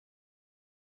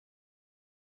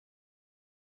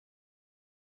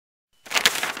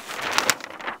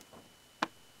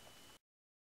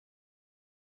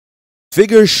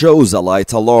Figure shows a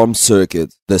light alarm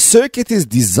circuit. The circuit is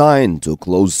designed to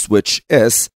close switch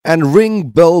S and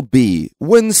ring bell B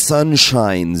when sun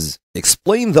shines.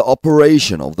 Explain the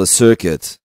operation of the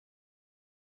circuit.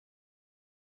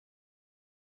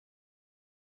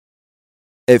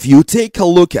 If you take a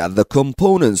look at the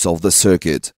components of the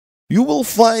circuit, you will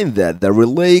find that the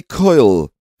relay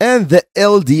coil and the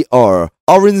LDR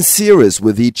are in series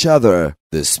with each other.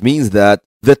 This means that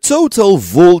the total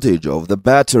voltage of the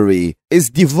battery is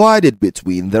divided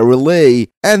between the relay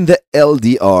and the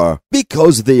LDR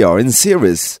because they are in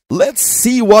series. Let's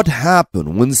see what happens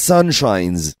when sun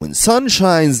shines. When sun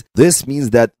shines, this means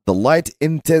that the light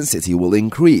intensity will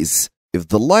increase. If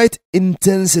the light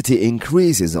intensity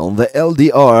increases on the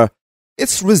LDR,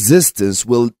 its resistance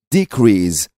will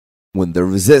decrease. When the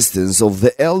resistance of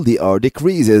the LDR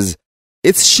decreases,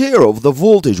 its share of the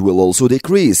voltage will also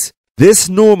decrease. This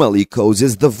normally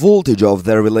causes the voltage of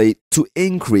the relay to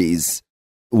increase.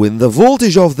 When the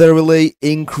voltage of the relay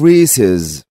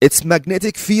increases, its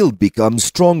magnetic field becomes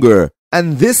stronger,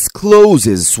 and this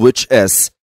closes switch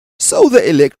S, so the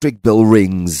electric bell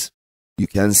rings. You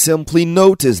can simply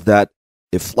notice that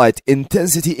if light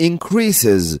intensity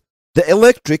increases, the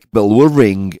electric bell will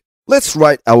ring. Let's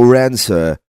write our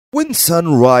answer. When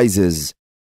sun rises,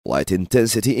 light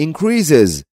intensity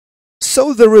increases,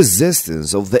 so the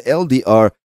resistance of the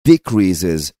LDR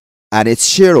decreases, and its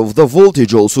share of the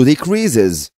voltage also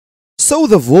decreases. So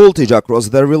the voltage across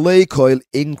the relay coil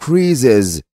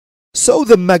increases, so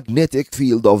the magnetic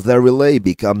field of the relay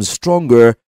becomes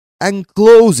stronger and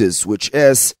closes switch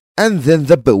S, and then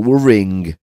the bell will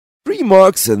ring. 3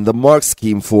 marks in the mark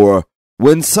scheme for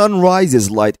when sun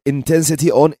rises, light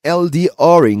intensity on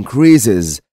LDR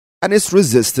increases and its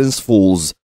resistance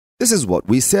falls. This is what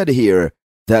we said here,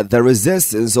 that the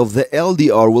resistance of the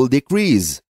LDR will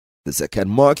decrease. The second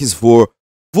mark is for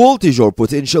voltage or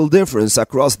potential difference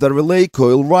across the relay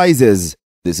coil rises.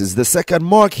 This is the second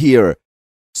mark here.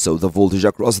 So the voltage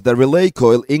across the relay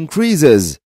coil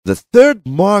increases. The third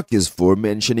mark is for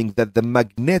mentioning that the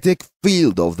magnetic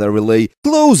field of the relay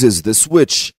closes the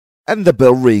switch and the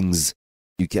bell rings.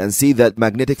 You can see that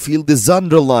magnetic field is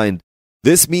underlined.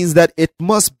 This means that it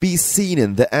must be seen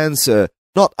in the answer,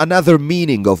 not another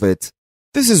meaning of it.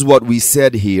 This is what we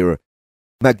said here.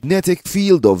 Magnetic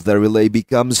field of the relay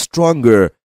becomes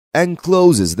stronger and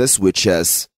closes the switch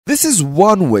S. This is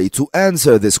one way to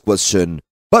answer this question,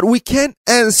 but we can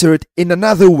answer it in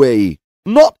another way.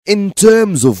 Not in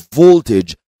terms of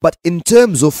voltage, but in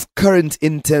terms of current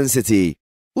intensity.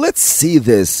 Let's see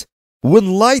this.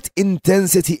 When light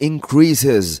intensity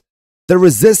increases, the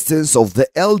resistance of the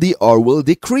LDR will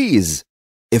decrease.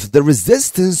 If the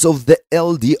resistance of the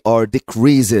LDR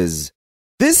decreases,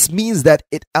 this means that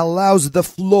it allows the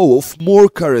flow of more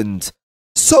current,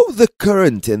 so the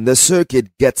current in the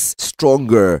circuit gets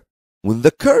stronger. When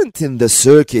the current in the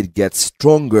circuit gets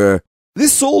stronger,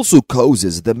 this also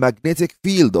causes the magnetic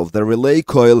field of the relay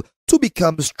coil to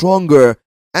become stronger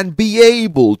and be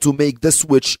able to make the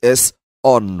switch S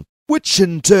on, which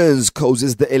in turn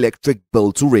causes the electric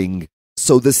bell to ring.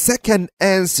 So the second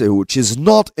answer, which is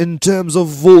not in terms of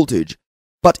voltage,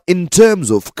 but in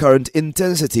terms of current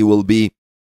intensity, will be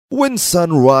when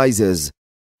sun rises,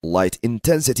 light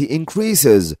intensity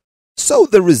increases, so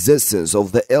the resistance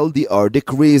of the LDR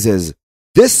decreases.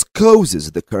 This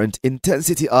causes the current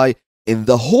intensity I in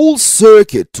the whole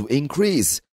circuit to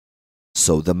increase,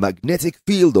 so the magnetic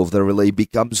field of the relay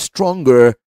becomes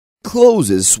stronger,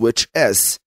 closes switch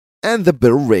S, and the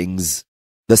bell rings.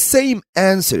 The same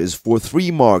answer is for 3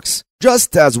 marks,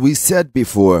 just as we said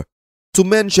before. To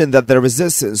mention that the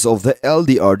resistance of the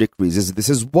LDR decreases, this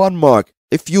is 1 mark.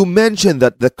 If you mention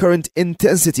that the current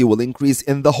intensity will increase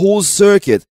in the whole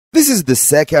circuit, this is the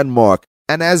 2nd mark.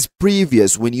 And as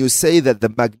previous, when you say that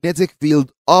the magnetic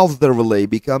field of the relay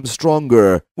becomes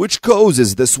stronger, which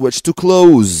causes the switch to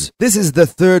close, this is the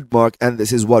 3rd mark, and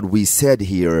this is what we said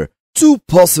here. 2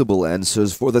 possible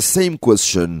answers for the same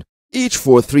question, each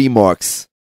for 3 marks.